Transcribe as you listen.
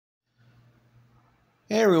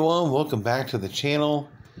Hey everyone, welcome back to the channel.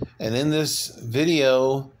 And in this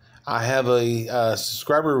video, I have a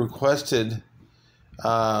subscriber requested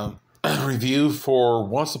review for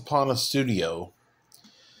Once Upon a Studio.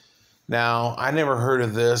 Now, I never heard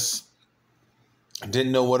of this,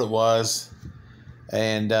 didn't know what it was,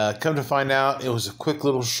 and come to find out, it was a quick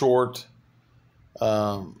little short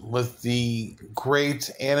with the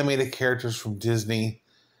great animated characters from Disney.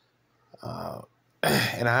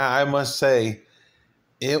 And I must say,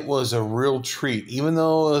 it was a real treat. Even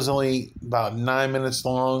though it was only about 9 minutes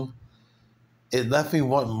long, it left me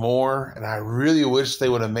wanting more, and I really wish they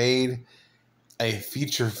would have made a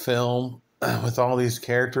feature film with all these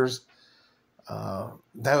characters.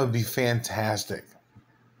 That would be fantastic.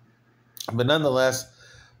 But nonetheless,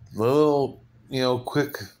 the little,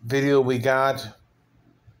 quick video we got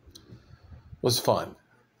was fun.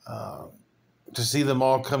 To see them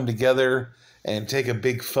all come together and take a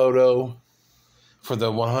big photo for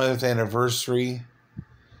the 100th anniversary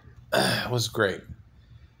was great.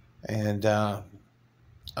 And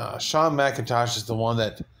Sean Mcintosh is the one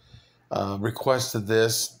that requested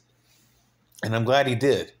this, and I'm glad he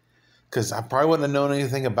did, because I probably wouldn't have known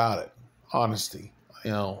anything about it, honestly.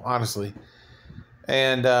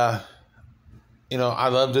 And I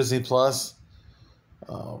love Disney Plus,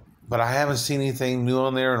 but I haven't seen anything new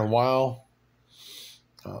on there in a while.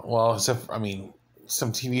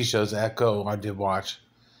 Some TV shows, Echo, I did watch.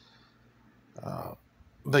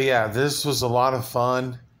 But yeah, this was a lot of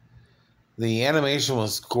fun. The animation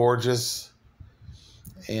was gorgeous.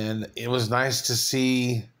 And it was nice to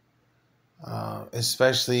see,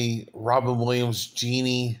 especially Robin Williams'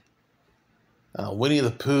 Genie. Winnie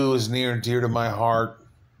the Pooh is near and dear to my heart.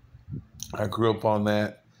 I grew up on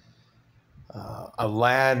that.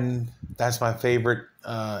 Aladdin, that's my favorite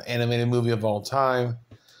animated movie of all time.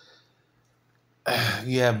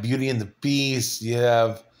 You have Beauty and the Beast. You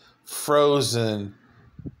have Frozen.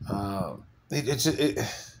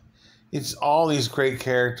 It's all these great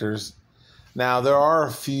characters. Now, there are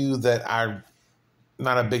a few that I'm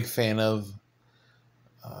not a big fan of.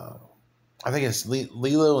 I think it's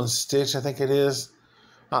Lilo and Stitch, I think it is.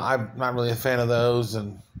 I'm not really a fan of those.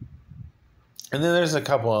 And then there's a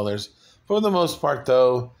couple others. For the most part,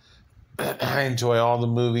 though, I enjoy all the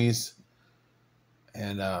movies.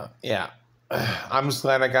 And, I'm just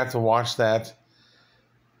glad I got to watch that.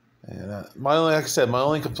 And like I said, my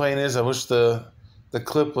only complaint is I wish the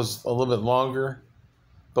clip was a little bit longer.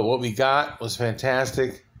 But what we got was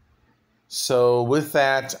fantastic. So with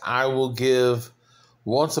that, I will give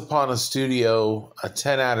Once Upon a Studio a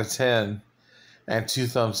 10 out of 10 and 2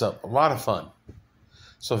 thumbs up. A lot of fun.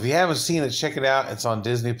 So if you haven't seen it, check it out. It's on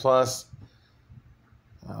Disney Plus.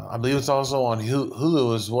 I believe it's also on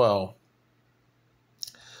Hulu as well.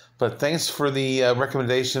 But thanks for the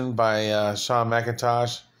recommendation by Sean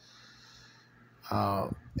Mcintosh.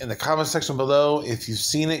 In the comment section below, if you've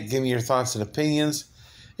seen it, give me your thoughts and opinions.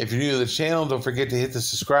 If you're new to the channel, don't forget to hit the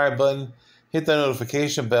subscribe button, hit the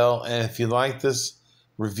notification bell, and if you like this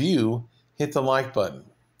review, hit the like button.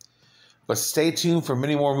 But stay tuned for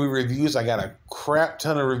many more movie reviews. I got a crap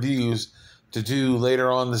ton of reviews to do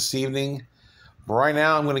later on this evening. But right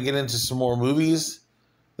now, I'm going to get into some more movies.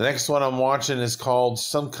 The next one I'm watching is called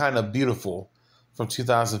Some Kind of Beautiful from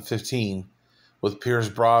 2015 with Pierce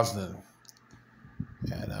Brosnan.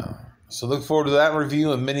 And so look forward to that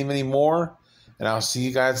review and many, many more. And I'll see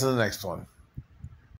you guys in the next one.